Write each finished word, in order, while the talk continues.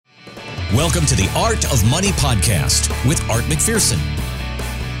Welcome to the Art of Money podcast with Art McPherson.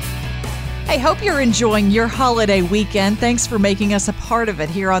 Hey, hope you're enjoying your holiday weekend. Thanks for making us a part of it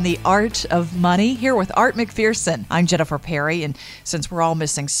here on the Art of Money, here with Art McPherson. I'm Jennifer Perry, and since we're all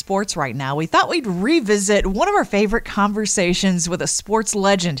missing sports right now, we thought we'd revisit one of our favorite conversations with a sports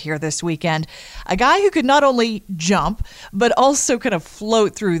legend here this weekend, a guy who could not only jump, but also kind of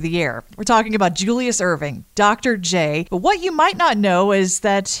float through the air. We're talking about Julius Erving, Dr. J. But what you might not know is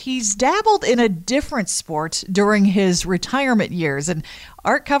that he's dabbled in a different sport during his retirement years, and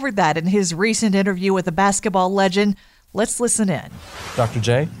Art covered that in his recent interview with the basketball legend. Let's listen in. Dr.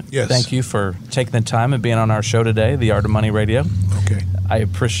 J, yes. Thank you for taking the time and being on our show today, The Art of Money Radio. Okay. I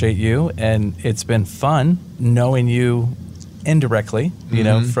appreciate you, and it's been fun knowing you indirectly, you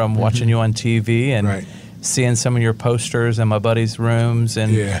know, from watching you on TV and seeing some of your posters in my buddies' rooms,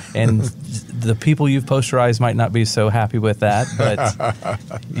 and and the people you've posterized might not be so happy with that, but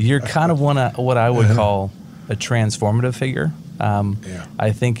you're kind of what I would call a transformative figure.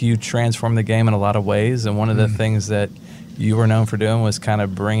 I think you transformed the game in a lot of ways, and one of the things that you were known for doing was kind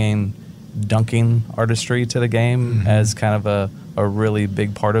of bringing dunking artistry to the game as kind of a really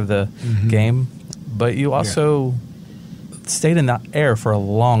big part of the game. But you also stayed in the air for a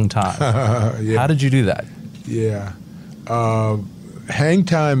long time. How did you do that? Yeah. Hang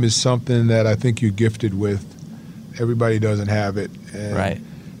time is something that I think you're gifted with. Everybody doesn't have it. And,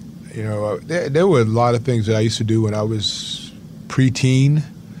 you know, there were a lot of things that I used to do when I was preteen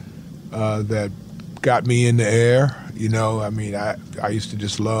that got me in the air. You know, I mean, I used to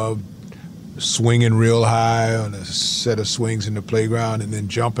just love swinging real high on a set of swings in the playground and then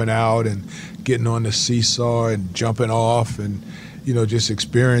jumping out and getting on the seesaw and jumping off and, you know, just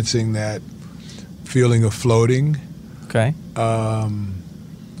experiencing that feeling of floating. Okay.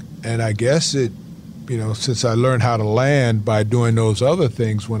 And I guess it, you know, since I learned how to land by doing those other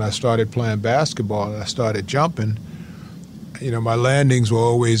things when I started playing basketball and I started jumping, you know, my landings were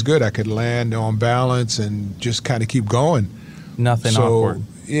always good. I could land on balance and just kind of keep going. Nothing awkward.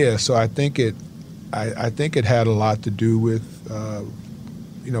 Yeah, so I think it had a lot to do with,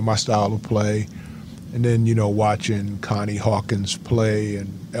 you know, my style of play. And then, you know, watching Connie Hawkins play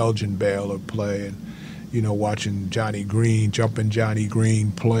and Elgin Baylor play and, you know, watching jumping Johnny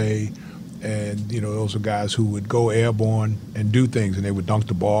Green play. And, you know, those are guys who would go airborne and do things, and they would dunk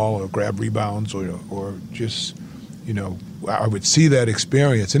the ball or grab rebounds or just, you know, I would see that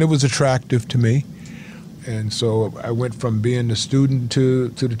experience, and it was attractive to me. And so I went from being the student to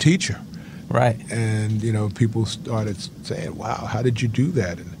the teacher. Right. And, you know, people started saying, wow, how did you do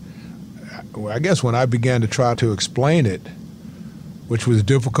that? And I guess when I began to try to explain it, which was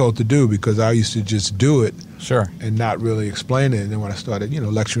difficult to do because I used to just do it and not really explain it. And then when I started, you know,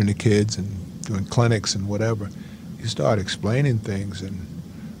 lecturing the kids and doing clinics and whatever, you start explaining things, and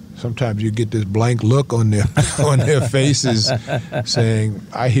sometimes you get this blank look on their faces saying,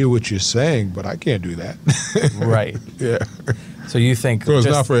 I hear what you're saying, but I can't do that. Right. Yeah. So you think... So it's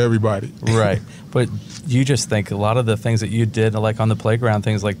not for everybody. Right. But you just think a lot of the things that you did, like on the playground,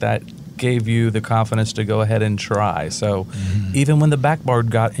 things like that, gave you the confidence to go ahead and try. So even when the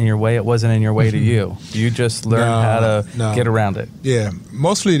backboard got in your way, it wasn't in your way to you. You just learned how to get around it. Yeah.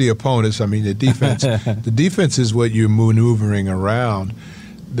 Mostly the opponents. I mean, the defense. The defense is what you're maneuvering around.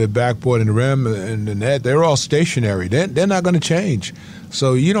 The backboard and the rim and the net, they're all stationary. They're not going to change.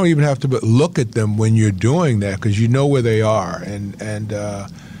 So you don't even have to look at them when you're doing that because you know where they are. And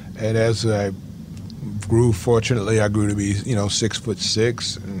as I grew, fortunately, I grew to be, you know,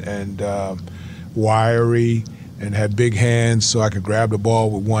 6'6" and wiry and had big hands, so I could grab the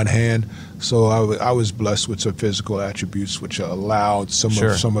ball with one hand. So I was blessed with some physical attributes which allowed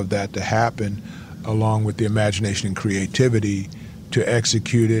some of that to happen, along with the imagination and creativity to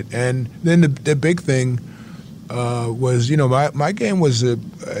execute it. And then the big thing was, you know, my game was there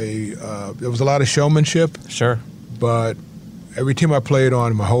was a lot of showmanship. Sure. But every team I played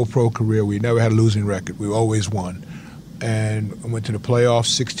on in my whole pro career, we never had a losing record. We always won. And I went to the playoffs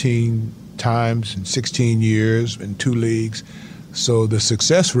 16 times in 16 years in 2 leagues. So the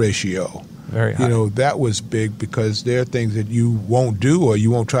success ratio, very high. You know, that was big because there are things that you won't do or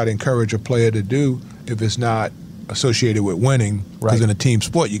you won't try to encourage a player to do if it's not associated with winning, because in a team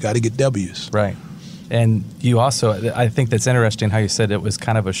sport, you got to get W's. Right. And you also, I think that's interesting how you said it was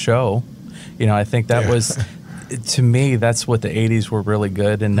kind of a show. You know, I think that was, to me, that's what the 80s were really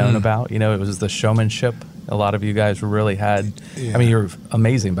good and known about. You know, it was the showmanship. A lot of you guys really had, I mean, you're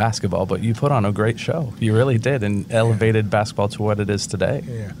amazing basketball, but you put on a great show. You really did, and elevated basketball to what it is today.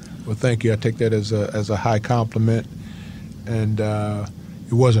 Yeah. Well, thank you. I take that as a high compliment. And,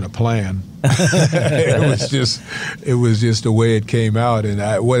 it wasn't a plan. it was just the way it came out.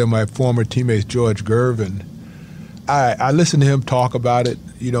 And one of my former teammates, George Gervin, I listened to him talk about it,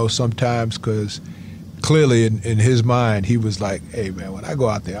 sometimes, because clearly in his mind he was like, hey man, when I go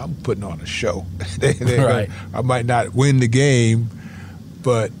out there, I'm putting on a show. Right. I might not win the game,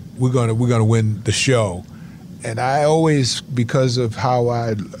 but we're gonna win the show. And I always, because of how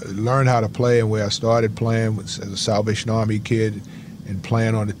I learned how to play and where I started playing as a Salvation Army kid and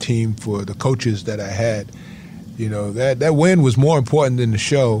playing on the team for the coaches that I had, that win was more important than the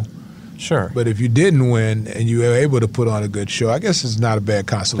show. Sure. But if you didn't win and you were able to put on a good show, I guess it's not a bad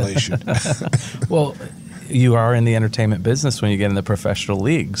consolation. Well, you are in the entertainment business when you get in the professional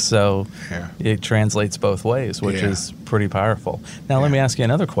league, so it translates both ways, which is pretty powerful. Now, let me ask you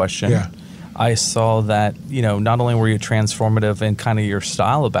another question. Yeah. I saw that, not only were you transformative in kind of your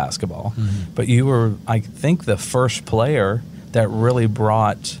style of basketball, but you were, I think, the first player that really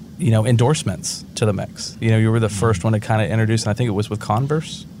brought, endorsements to the mix. You were the first one to kind of introduce, and I think it was with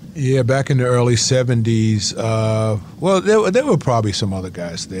Converse. Yeah, back in the early 70s. Well, there were probably some other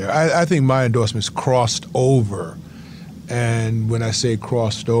guys there. I think my endorsements crossed over. And when I say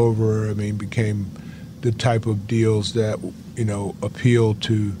crossed over, I mean became the type of deals that, appeal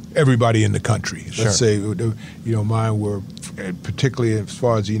to everybody in the country. Sure. Let's say, mine were, particularly as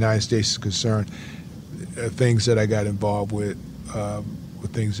far as the United States is concerned, things that I got involved with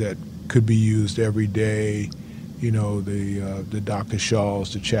things that could be used every day. The Dr.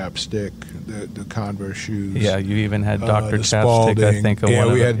 Shawls, the chapstick, the Converse shoes. Yeah, you even had Dr. Chapstick, Spalding. I think. We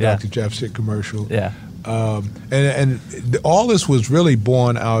had a Dr. Chapstick commercial. Yeah. And all this was really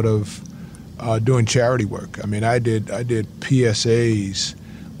born out of doing charity work. I mean, I did PSAs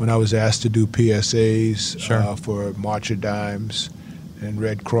when I was asked to do PSAs for March of Dimes and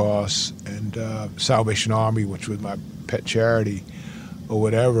Red Cross and Salvation Army, which was my pet charity, or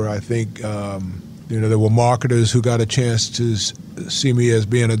whatever. I think there were marketers who got a chance to see me as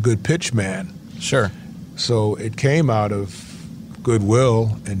being a good pitch man. Sure. So it came out of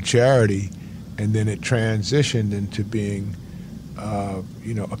goodwill and charity, and then it transitioned into being,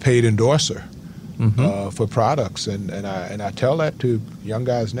 a paid endorser for products. And I tell that to young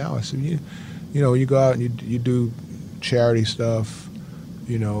guys now. I said, you go out and you do charity stuff,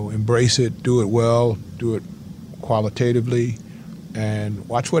 embrace it, do it well, do it qualitatively, and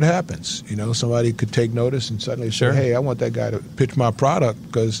watch what happens. Somebody could take notice and suddenly say, hey, I want that guy to pitch my product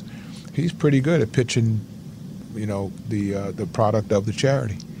because he's pretty good at pitching, the product of the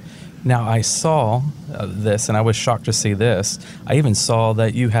charity. Now, I saw this, and I was shocked to see this. I even saw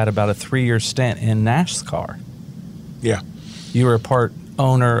that you had about a 3-year stint in NASCAR. Yeah. You were a part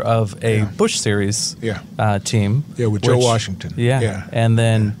owner of a Busch Series team. Yeah, with Joe Washington. Yeah. And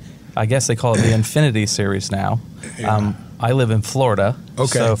then I guess they call it the Infinity Series now. Yeah. I live in Florida.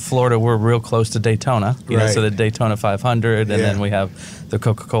 Okay. So Florida, we're real close to Daytona. So the Daytona 500, and then we have the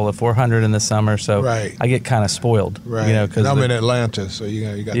Coca-Cola 400 in the summer. So I get kind of spoiled. Right. And I'm in Atlanta, so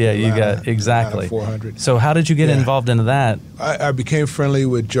you got exactly. Atlanta 400. So how did you get involved into that? I became friendly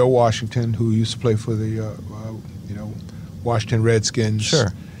with Joe Washington, who used to play for the Washington Redskins.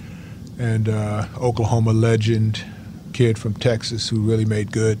 Sure. And Oklahoma legend, kid from Texas who really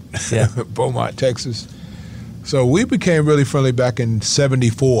made good. Yeah. Beaumont, Texas. So we became really friendly back in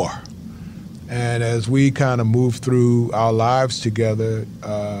 '74. And as we kind of moved through our lives together,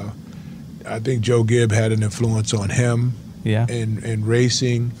 I think Joe Gibb had an influence on him in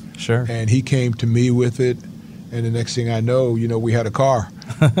racing. Sure. And he came to me with it. And the next thing I know, we had a car.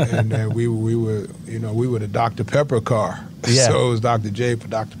 And we were the Dr. Pepper car. Yeah. So it was Dr. J for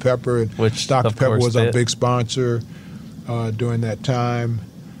Dr. Pepper. Which Dr. Pepper was our fit. big sponsor during that time.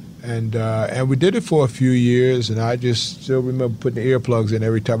 And we did it for a few years, and I just still remember putting the earplugs in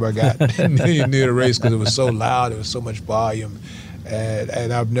every time I got near the race because it was so loud, there was so much volume,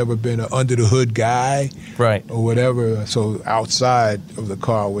 and I've never been an under the hood guy, right, or whatever. So outside of the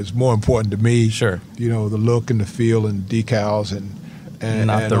car was more important to me. Sure, the look and the feel and decals and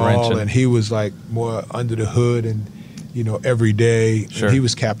not the all. wrenching. And he was like more under the hood and every day. Sure. And he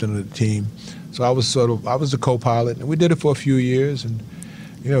was captain of the team, so I was the co-pilot, and we did it for a few years and.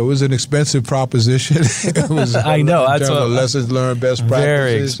 It was an expensive proposition. It was, I know. That's what lessons learned, best practices.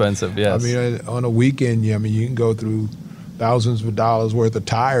 Very expensive, yes. I mean, on a weekend, you can go through thousands of dollars worth of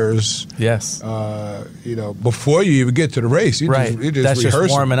tires. Yes. Before you even get to the race, you're just That's rehearsing. Just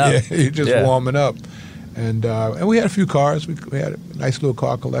warming up. Yeah, you're just warming up. And we had a few cars. We had a nice little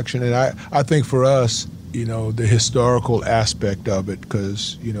car collection. And I think for us, the historical aspect of it,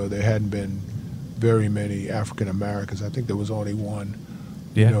 because there hadn't been very many African Americans. I think there was only one.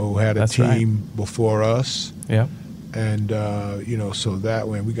 Who had a team before us. Yeah. And, so that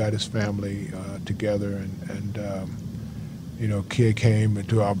when we got his family together and Kid came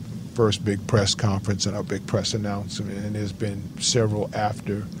to our first big press conference and our big press announcement, and there's been several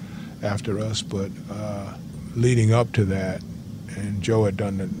after us, but leading up to that, and Joe had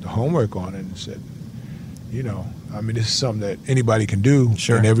done the homework on it and said, this is something that anybody can do,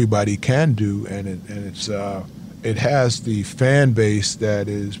 sure, and everybody can do, and it has the fan base that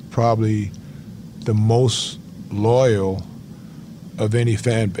is probably the most loyal of any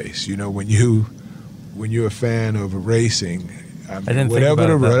fan base. When you're a fan of racing, whatever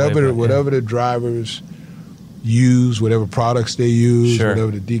the drivers use, whatever products they use, sure,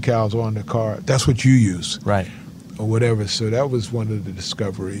 whatever the decals on the car, that's what you use, right, or whatever. So that was one of the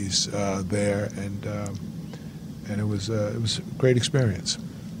discoveries there, and it was a great experience.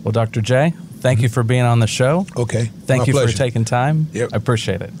 Well, Dr. J, thank you for being on the show. Okay, thank you pleasure. for taking time. Yep, I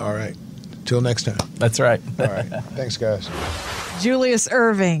appreciate it. All right, till next time. That's right. All right, thanks, guys. Julius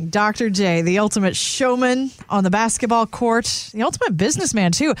Erving, Dr. J, the ultimate showman on the basketball court, the ultimate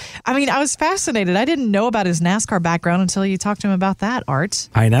businessman, too. I was fascinated. I didn't know about his NASCAR background until you talked to him about that, Art.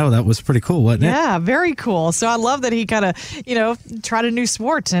 I know. That was pretty cool, wasn't it? Yeah, very cool. So I love that he kind of, tried a new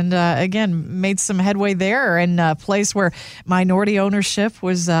sport and, again, made some headway there in a place where minority ownership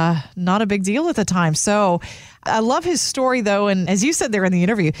was not a big deal at the time. So I love his story, though. And as you said there in the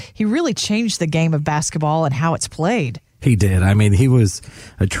interview, he really changed the game of basketball and how it's played. He did. He was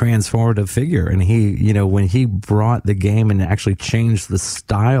a transformative figure, and he, when he brought the game and actually changed the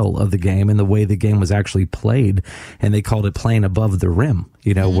style of the game and the way the game was actually played, and they called it playing above the rim,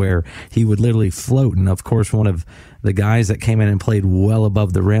 where he would literally float. And of course, one of the guys that came in and played well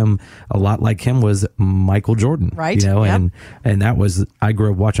above the rim, a lot like him, was Michael Jordan. Right. Yep. And that was, I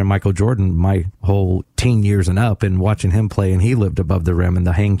grew up watching Michael Jordan my whole teen years and up, and watching him play, and he lived above the rim, and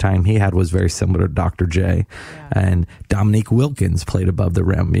the hang time he had was very similar to Dr. J. Yeah. And Dominique Wilkins played above the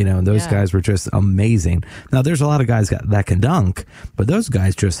rim, and those guys were just amazing. Now, there's a lot of guys that can dunk, but those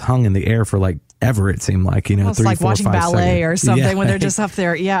guys just hung in the air for ever, it seemed like, it's 3, like 4, watching 5 ballet seconds. or something when they're just up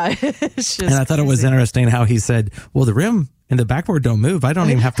there. Yeah. It's just and I thought it was interesting how he said, well, the rim and the backboard don't move. I don't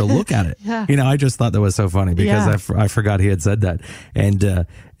even have to look at it. Yeah. I just thought that was so funny because I forgot he had said that. And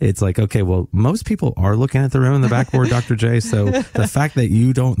it's like, okay, well, most people are looking at the rim and the backboard, Dr. J. So the fact that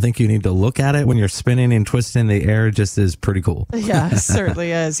you don't think you need to look at it when you're spinning and twisting the air just is pretty cool. Yeah, it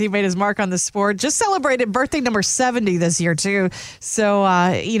certainly is. He made his mark on the sport. Just celebrated birthday number 70 this year, too. So,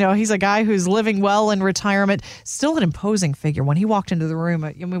 he's a guy who's living well in retirement. Still an imposing figure. When he walked into the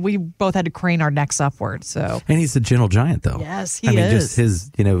room, we both had to crane our necks upward. So, and he's a gentle giant, though. Yes, he is.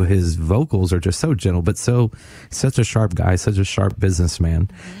 Just his vocals are just so gentle, but such a sharp guy, such a sharp businessman.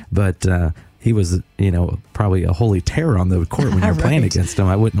 But he was, probably a holy terror on the court when you're playing against him.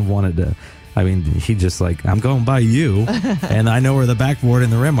 I wouldn't have wanted to. He just like, I'm going by you, and I know where the backboard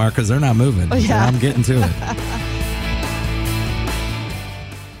and the rim are because they're not moving. Oh, yeah. I'm getting to it.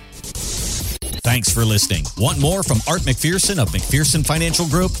 Thanks for listening. Want more from Art McPherson of McPherson Financial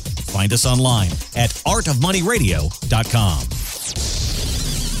Group? Find us online at artofmoneyradio.com.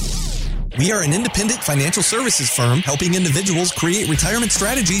 We are an independent financial services firm helping individuals create retirement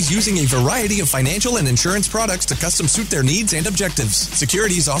strategies using a variety of financial and insurance products to custom suit their needs and objectives.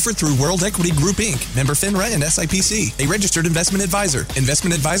 Securities offered through World Equity Group, Inc., member FINRA and SIPC, a registered investment advisor.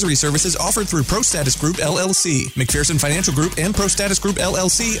 Investment advisory services offered through ProStatus Group, LLC. McPherson Financial Group and ProStatus Group,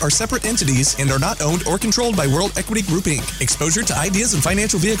 LLC are separate entities and are not owned or controlled by World Equity Group, Inc. Exposure to ideas and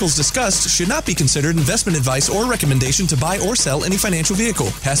financial vehicles discussed should not be considered investment advice or recommendation to buy or sell any financial vehicle.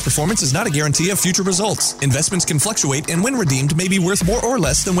 Past performance is not a guarantee of future results. Investments can fluctuate and when redeemed may be worth more or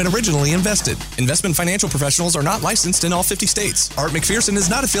less than when originally invested. Investment financial professionals are not licensed in all 50 states. Art McPherson is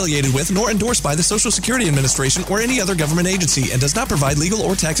not affiliated with nor endorsed by the Social Security Administration or any other government agency and does not provide legal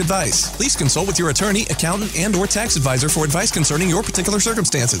or tax advice. Please consult with your attorney, accountant, and or tax advisor for advice concerning your particular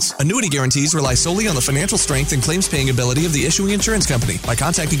circumstances. Annuity guarantees rely solely on the financial strength and claims paying ability of the issuing insurance company. By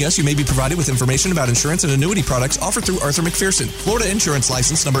contacting us, you may be provided with information about insurance and annuity products offered through Arthur McPherson. Florida Insurance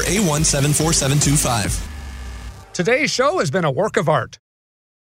License number A174725. Today's show has been a work of art.